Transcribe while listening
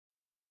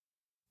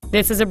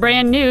This is a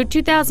brand new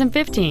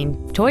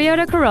 2015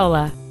 Toyota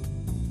Corolla.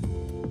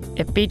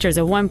 It features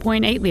a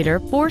 1.8-liter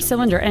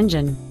four-cylinder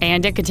engine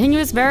and a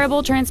continuous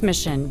variable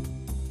transmission.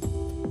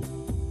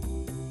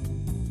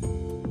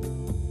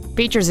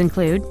 Features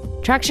include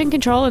traction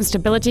control and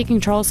stability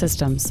control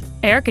systems,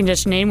 air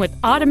conditioning with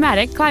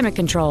automatic climate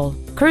control,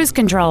 cruise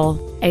control,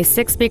 a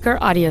 6-speaker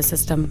audio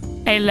system,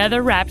 a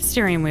leather-wrapped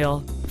steering wheel,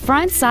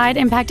 front side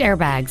impact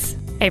airbags,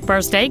 a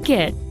first aid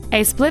kit,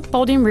 a split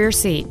folding rear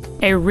seat,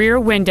 a rear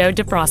window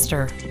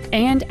defroster,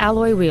 and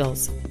alloy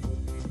wheels.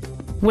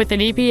 With an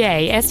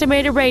EPA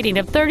estimated rating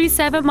of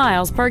 37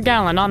 miles per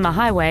gallon on the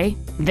highway,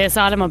 this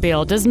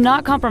automobile does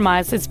not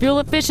compromise its fuel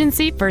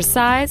efficiency for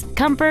size,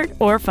 comfort,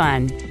 or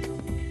fun.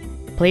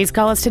 Please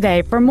call us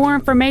today for more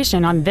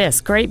information on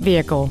this great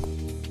vehicle.